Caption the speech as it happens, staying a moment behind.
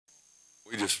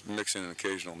We just mix in an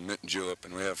occasional mint julep,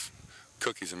 and we have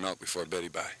cookies and milk before Betty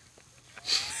bye.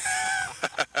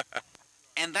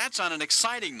 And that's on an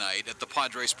exciting night at the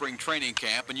Padres spring training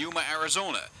camp in Yuma,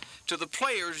 Arizona. To the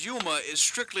players, Yuma is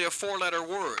strictly a four-letter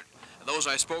word. Those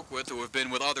I spoke with who have been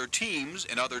with other teams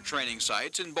in other training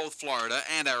sites in both Florida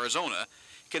and Arizona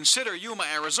consider Yuma,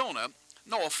 Arizona,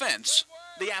 no offense,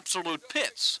 the absolute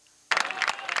pits.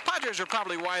 Padres are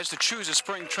probably wise to choose a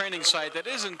spring training site that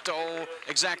isn't,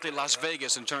 exactly Las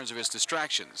Vegas in terms of its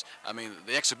distractions. I mean,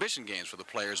 the exhibition games for the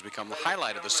players become the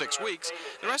highlight of the 6 weeks.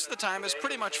 The rest of the time is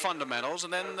pretty much fundamentals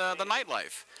and then the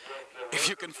nightlife, if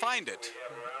you can find it.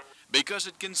 Because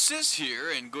it consists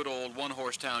here in good old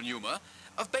one-horse town Yuma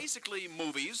of basically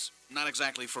movies, not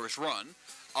exactly first run,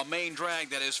 a main drag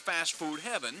that is fast food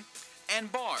heaven,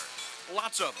 and bars.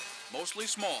 Lots of them, mostly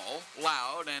small,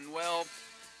 loud, and, well,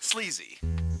 sleazy.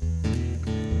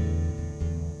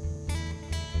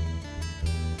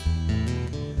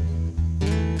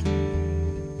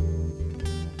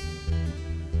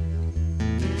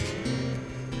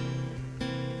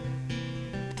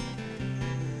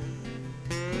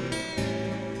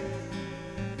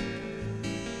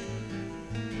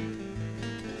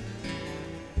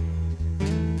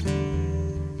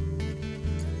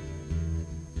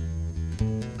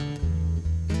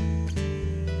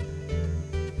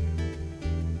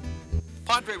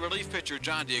 Padre relief pitcher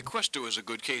John D'Acquisto is a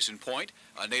good case in point,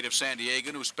 a native San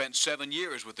Diegan who spent 7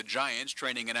 years with the Giants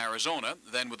training in Arizona,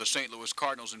 then with the St. Louis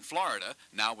Cardinals in Florida,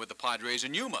 now with the Padres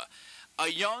in Yuma. A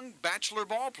young bachelor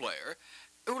ball player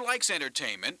who likes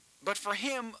entertainment, but for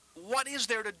him, what is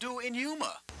there to do in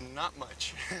Yuma? Not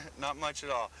much. Not much at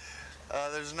all.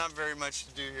 There's not very much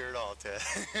to do here at all, Ted.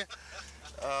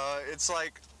 It's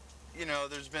like, you know,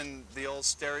 there's been the old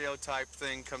stereotype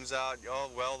thing comes out, oh,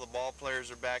 well, the ball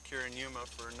players are back here in Yuma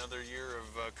for another year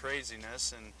of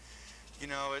craziness. And, you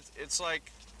know, it's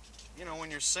like, you know,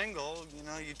 when you're single, you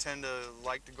know, you tend to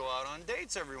like to go out on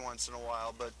dates every once in a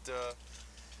while. But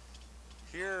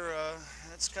here,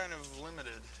 that's kind of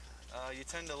limited. You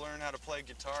tend to learn how to play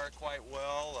guitar quite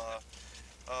well.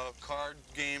 Card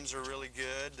games are really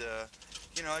good.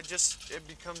 You know, it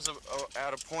becomes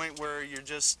at a point where you're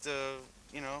just,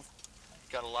 you know,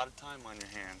 got a lot of time on your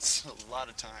hands, a lot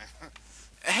of time.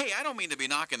 Hey, I don't mean to be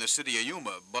knocking the city of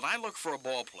Yuma, but I look for a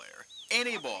ball player,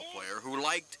 any ball player who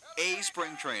liked A,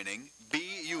 spring training, B,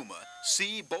 Yuma,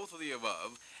 C, both of the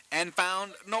above, and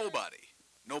found nobody.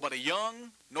 Nobody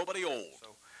young, nobody old. So,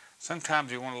 sometimes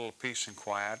you want a little peace and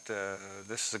quiet.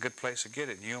 This is a good place to get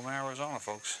it in Yuma, Arizona,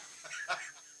 folks.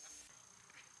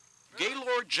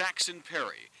 Gaylord Jackson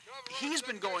Perry. He's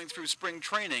been going through spring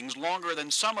trainings longer than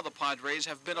some of the Padres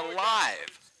have been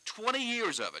alive. 20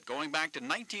 years of it, going back to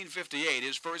 1958,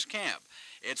 his first camp.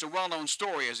 It's a well-known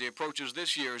story as he approaches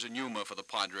this year's in Yuma for the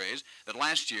Padres, that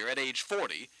last year, at age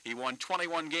 40, he won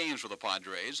 21 games for the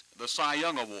Padres, the Cy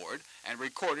Young Award, and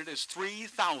recorded his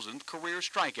 3,000th career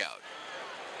strikeout.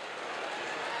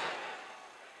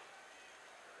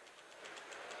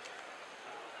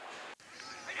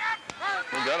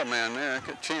 We got a man there.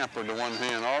 Get Champ with the one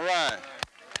hand. All right.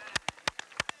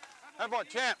 How about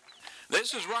Champ?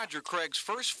 This is Roger Craig's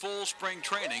first full spring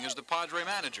training as the Padre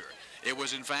manager. It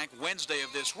was, in fact, Wednesday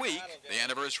of this week, the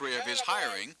anniversary of his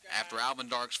hiring after Alvin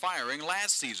Dark's firing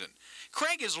last season.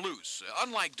 Craig is loose.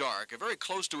 Unlike Dark, very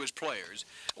close to his players,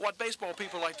 what baseball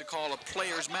people like to call a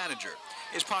player's manager.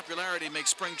 His popularity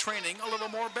makes spring training a little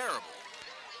more bearable.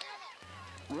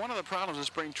 One of the problems of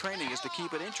spring training is to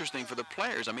keep it interesting for the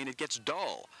players. I mean, it gets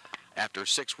dull after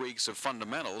 6 weeks of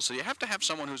fundamentals, so you have to have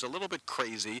someone who's a little bit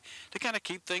crazy to kind of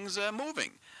keep things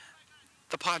moving.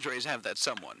 The Padres have that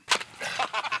someone.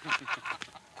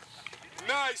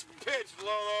 Nice pitch,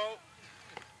 Lolo.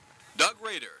 Doug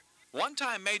Rader,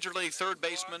 one-time Major League third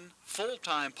baseman,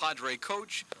 full-time Padre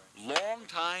coach,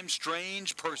 long-time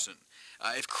strange person.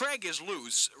 If Craig is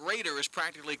loose, Rader is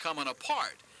practically coming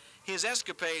apart. His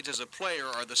escapades as a player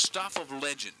are the stuff of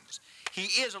legends.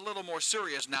 He is a little more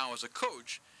serious now as a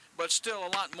coach, but still a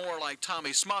lot more like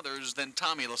Tommy Smothers than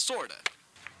Tommy Lasorda.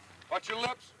 Watch your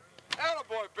lips.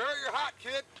 Attaboy, Barry, you're hot,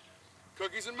 kid.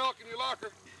 Cookies and milk in your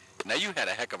locker. Now, you had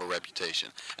a heck of a reputation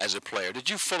as a player. Did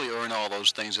you fully earn all those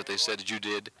things that they said that you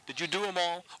did? Did you do them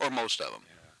all, or most of them?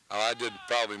 Oh, I did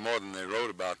probably more than they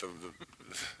wrote about them.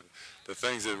 The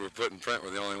things that were put in print were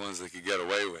the only ones they could get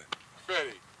away with.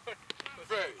 Freddie.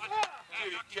 Freddie.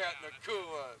 Kitty cat in a cool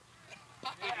one.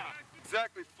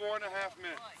 Exactly 4.5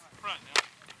 minutes. Front now.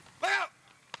 Lay out!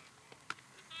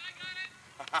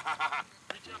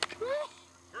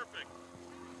 Perfect.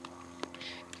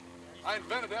 I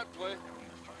invented that play.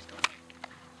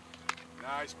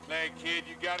 Nice play, kid.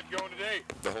 You got it going today.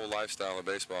 The whole lifestyle of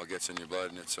baseball gets in your blood,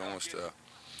 and it's almost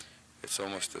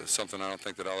something I don't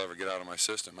think that I'll ever get out of my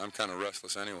system. I'm kind of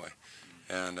restless anyway,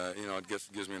 and you know, it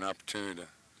gives me an opportunity to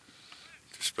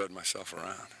spread myself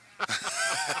around.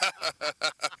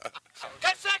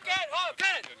 Get second! Oh, get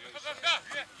it!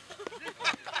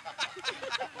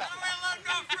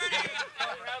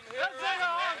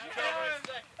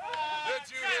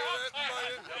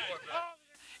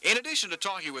 In addition to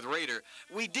talking with Rader,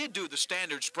 we did do the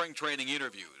standard spring training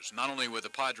interviews, not only with the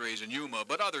Padres and Yuma,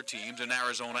 but other teams in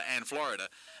Arizona and Florida.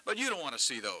 But you don't want to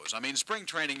see those. I mean, spring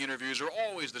training interviews are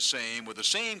always the same, with the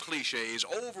same cliches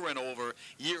over and over,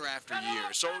 year after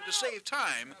year. So to save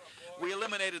time, we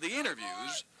eliminated the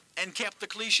interviews and kept the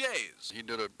cliches. He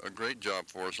did a great job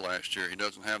for us last year. He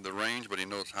doesn't have the range, but he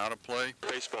knows how to play.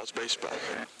 Baseball's baseball.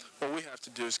 What we have to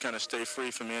do is kind of stay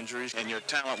free from injuries, and your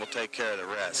talent will take care of the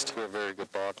rest. We're a very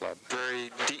good ball club.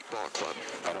 Very deep ball club.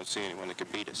 I don't see anyone that can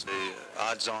beat us. The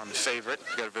odds-on favorite.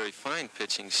 We've got a very fine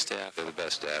pitching staff. They're the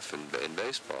best staff in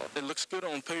baseball. It looks good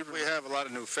on paper. We have a lot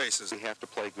of new faces. We have to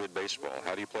play good baseball.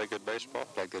 How do you play good baseball?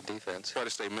 Play good defense. Try to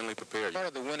stay mentally prepared. Part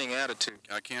of the winning attitude.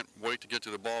 I can't wait to get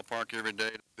to the ballpark every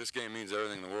day. This game means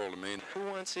everything in the world to me. Who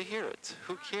wants to hear it?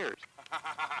 Who cares?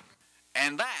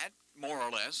 And that, more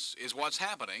or less, is what's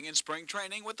happening in spring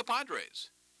training with the Padres.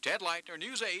 Ted Leitner,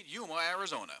 News 8, Yuma,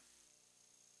 Arizona.